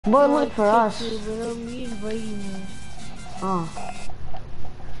Boy, look for us. Bro, me inviting you. Oh.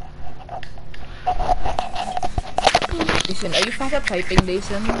 Listen, are you fast at typing,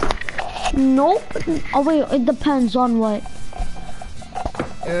 Jason? Nope. Oh wait, it depends on what.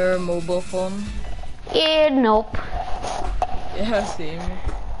 Your mobile phone? Yeah, nope. Yeah, same.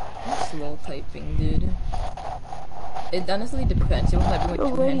 I'm slow typing, dude. It honestly depends. It was like You're with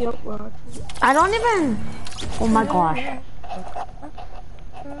two already hands. up, Roger. I don't even. Oh my gosh.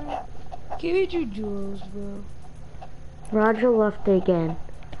 Give me 2 jewels, bro. Roger left again.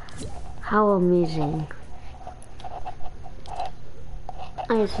 How amazing.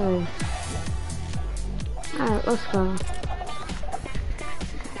 I see. Alright, let's go.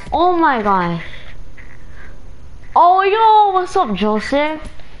 Oh my gosh. Oh yo, what's up, Joseph?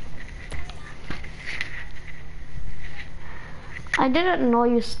 I didn't know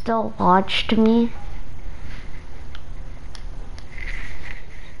you still watched me.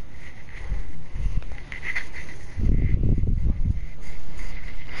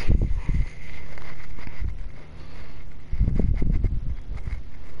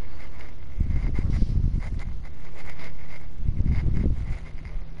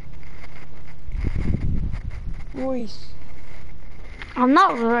 Royce. I'm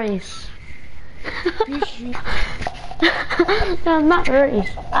not Royce. Stream. No, I'm not Royce.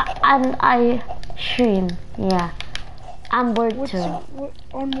 I stream. Yeah. I'm bored too.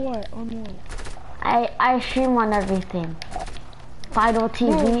 On what? On what? I stream on everything. Fido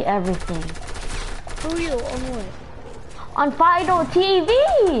TV, everything. For real, on what? On Fido TV!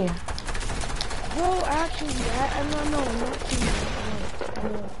 Bro, actually, I'm not seeing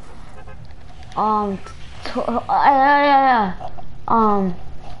Yeah.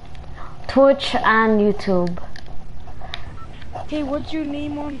 Twitch and YouTube. Hey, what's your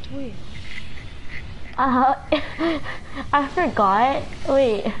name on Twitch? I forgot.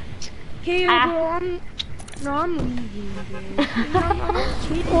 Wait. Hey, bro, I'm leaving, dude. I'm not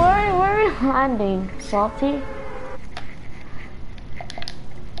kidding. Where are we landing? Salty?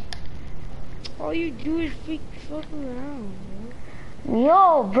 All you do is fuck around, bro.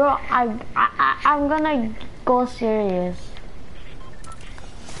 Yo, bro, I'm gonna go serious.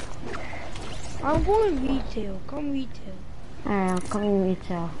 I'm going retail. Come retail. Alright, I'm coming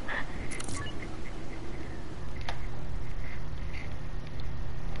retail.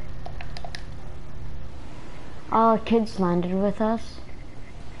 All kids landed with us.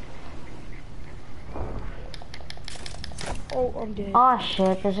 Oh, I'm dead. Oh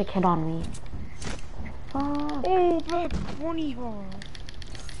shit, there's a kid on me. Fuck. Oh, bro, 20 hard.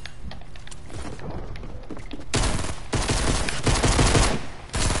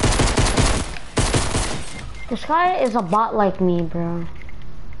 This guy is a bot like me, bro.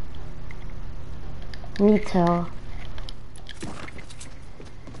 Me too.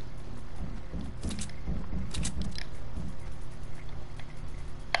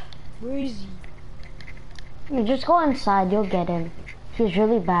 Where is he? You just go inside, you'll get him. He's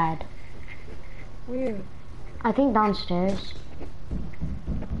really bad. Where? I think downstairs.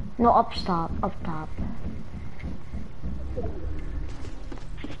 No, up top.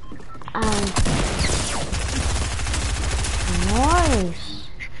 Nice.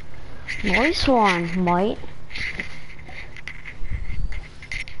 Nice one, mate.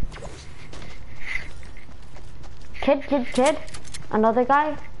 Kid. Another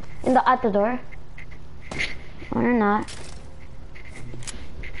guy at the door. Or not.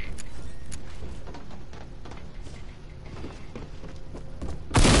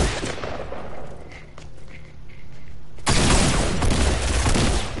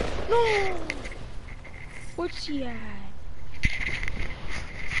 No! What's he at?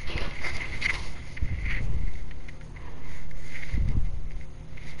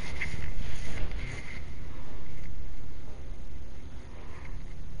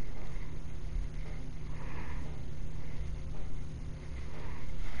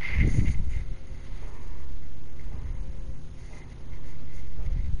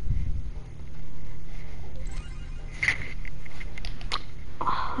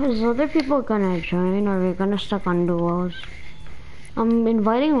 Is other people gonna join or are we gonna stuck on duos? I'm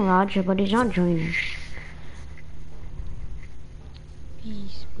inviting Roger, but he's not joining.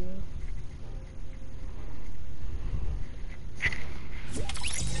 Peace, bro.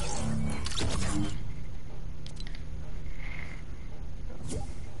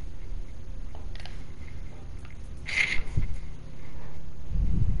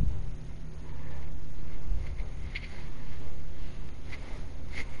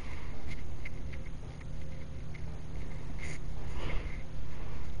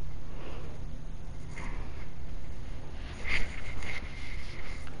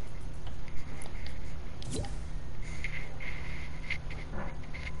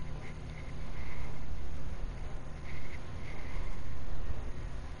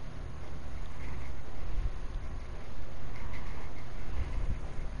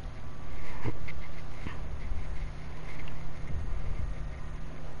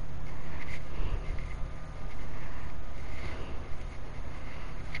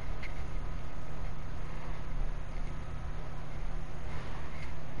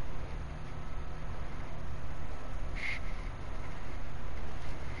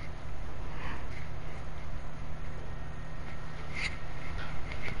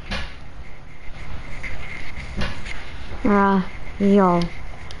 Yo.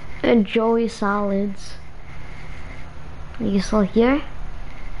 And Joey Salads. Are you still here?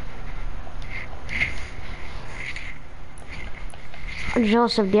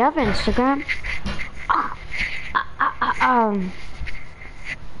 Joseph, do you have Instagram? Um.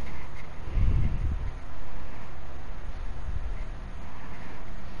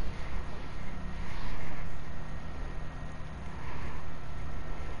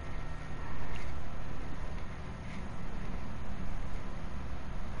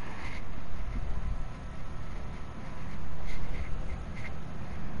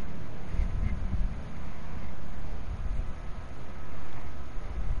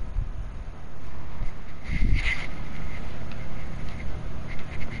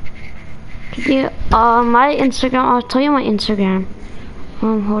 Yeah, my Instagram, I'll tell you my Instagram.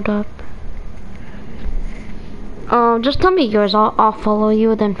 Hold up. Just tell me yours, I'll follow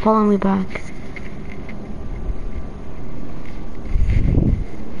you, then follow me back.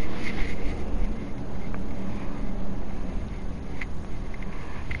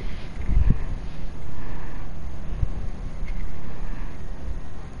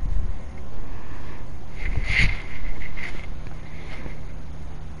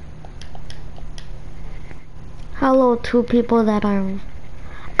 Hello, two people that are...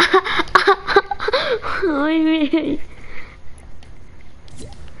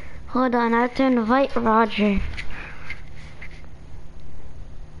 Hold on, I have to invite Roger.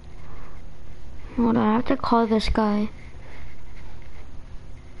 Hold on, I have to call this guy.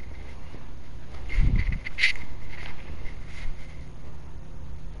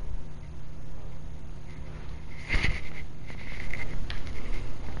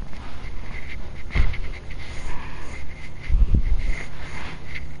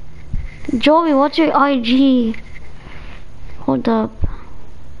 Joey, what's your IG? Hold up.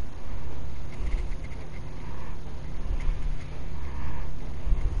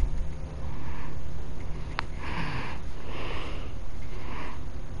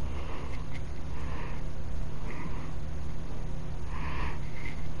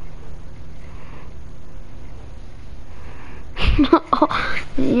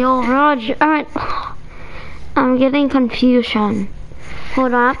 Yo, Roger, I'm getting confusion.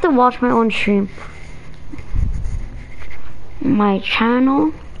 Hold on, I have to watch my own stream. My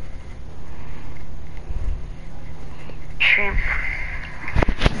channel. Stream.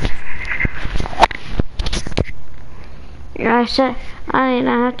 Yeah, I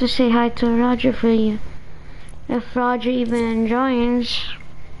have to say hi to Roger for you. If Roger even joins.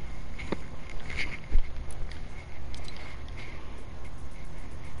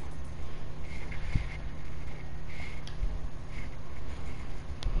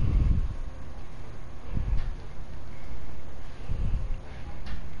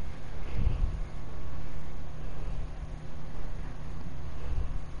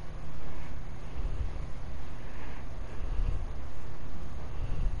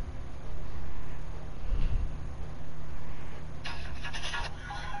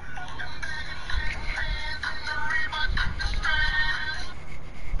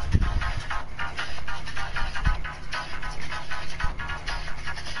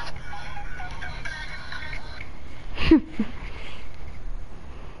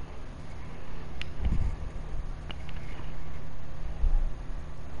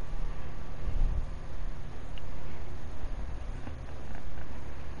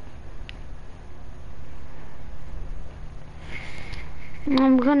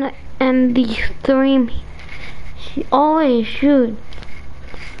 I'm gonna end the stream. Oh wait, shoot.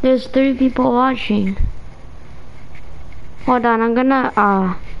 There's 3 people watching. Hold on, I'm gonna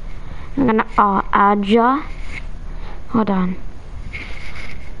add ya. Hold on.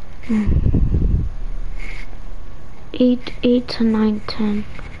 8 to 9, 10.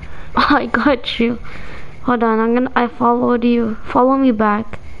 I got you. Hold on, I followed you. Follow me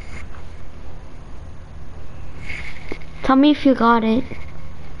back. Tell me if you got it.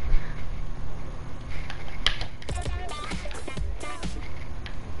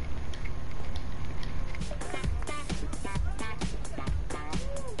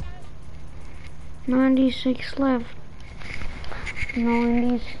 $96 left.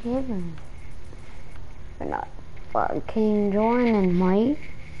 97. We're not fucking joining, mate.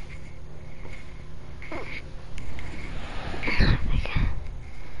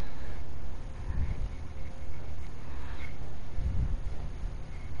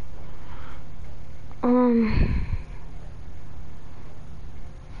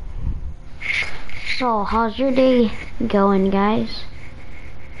 So how's your day going, guys?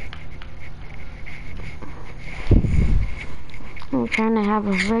 I'm trying to have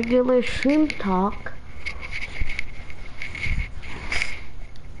a regular stream talk.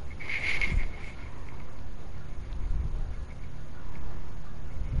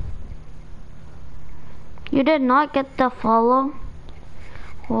 You did not get the follow?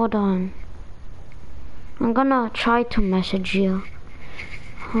 Hold on. I'm gonna try to message you.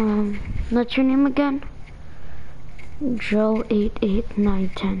 What's your name again?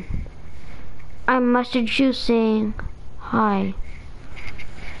 Joe88910. I messaged you saying hi.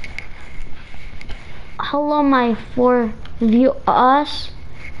 Hello, my 4 viewers.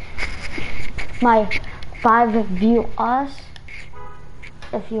 My 5 viewers.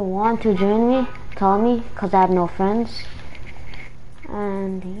 If you want to join me, tell me, cause I have no friends.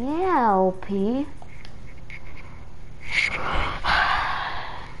 And yeah, LP.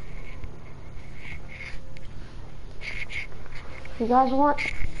 If you guys want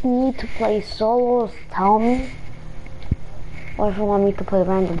me to play solos, tell me. Or if you want me to play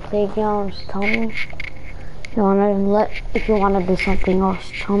random playgrounds, tell me. If you wanna do something else,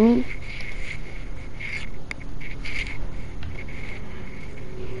 tell me.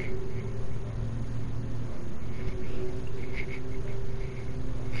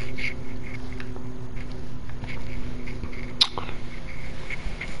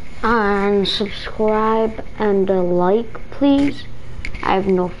 And subscribe and a like, please. I have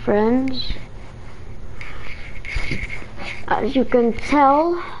no friends, as you can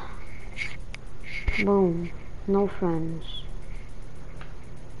tell. Boom, no friends.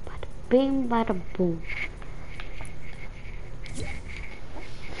 Bada bing, bada boom.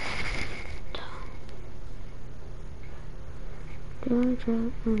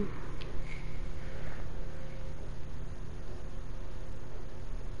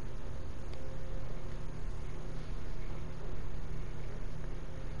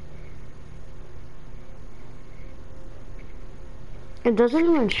 It doesn't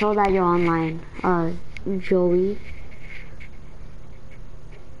even show that you're online, Joey.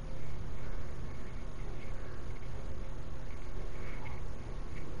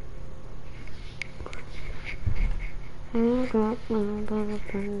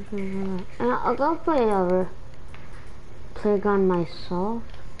 I'll go play a playground myself.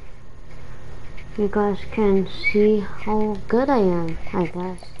 You guys can see how good I am, I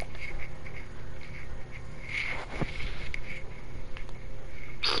guess.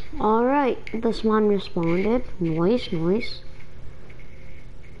 Alright, this one responded. Noise.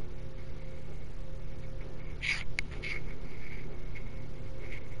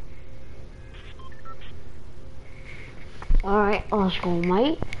 Alright, let's go,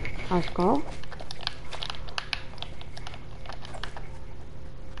 mate. Let's go.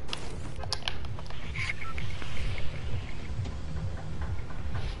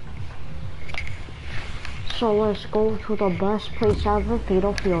 So let's go to the best place ever,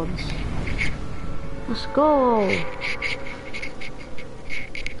 Fatal Fields. Let's go.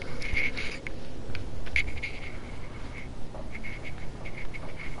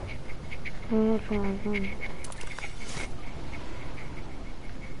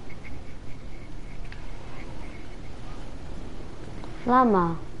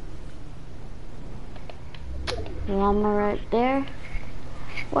 Llama right there.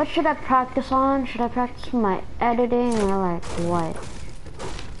 What should I practice on? Should I practice my editing or like what?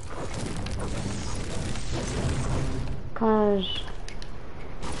 Cause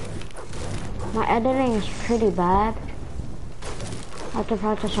my editing is pretty bad. I have to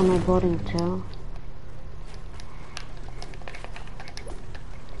practice on my building too.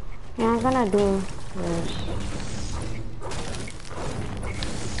 Yeah, I'm gonna do this.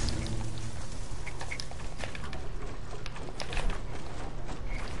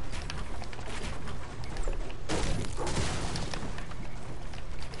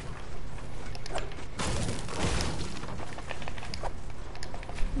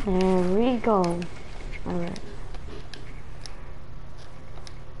 There we go. Alright.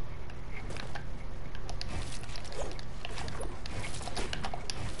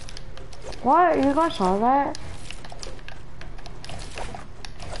 What? You guys saw that?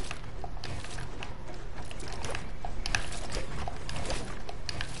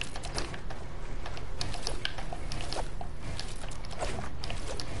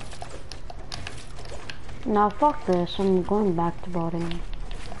 Nah, fuck this. I'm going back to boating.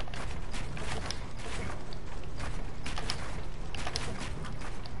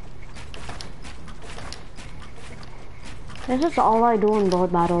 This is all I do in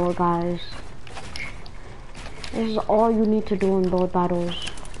boat battle, guys. This is all you need to do in boat battles.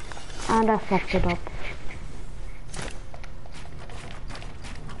 And I fucked it up.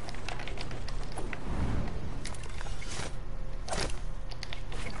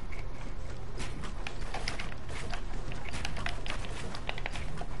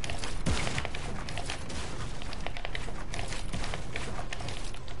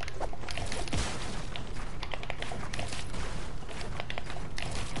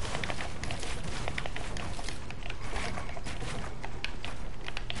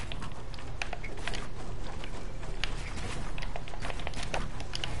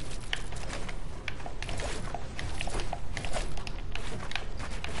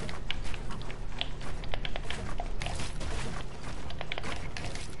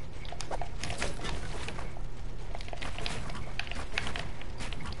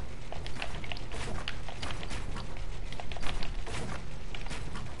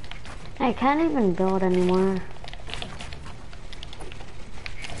 I can't even build anymore.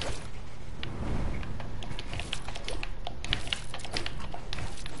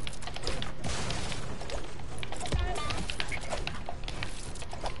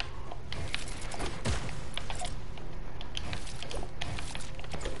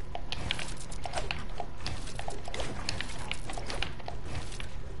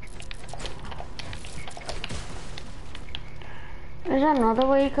 There's another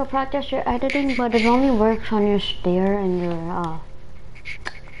way you could practice your editing, but it only works on your stair and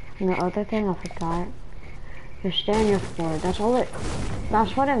your other thing, I forgot. Your stair and your floor.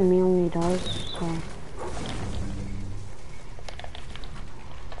 That's what it mainly does, so.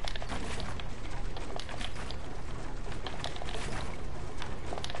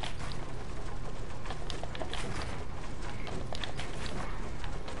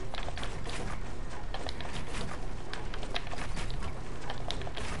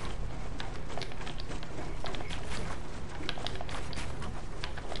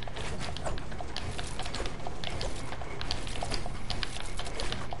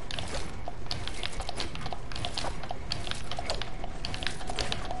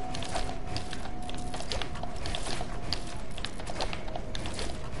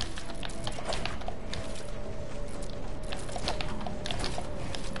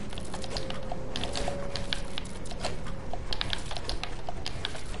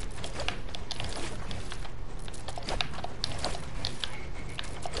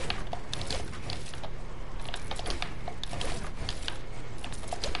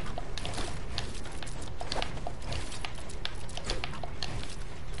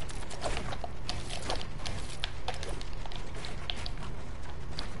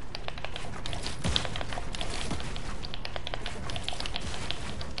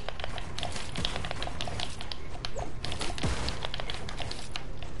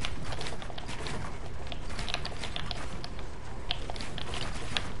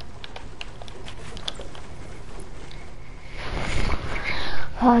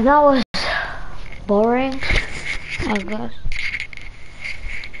 That was boring, I guess.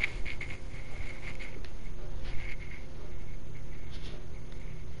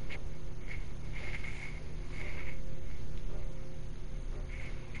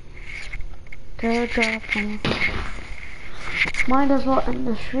 Good job. Might as well end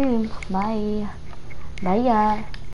the stream. Bye. Bye.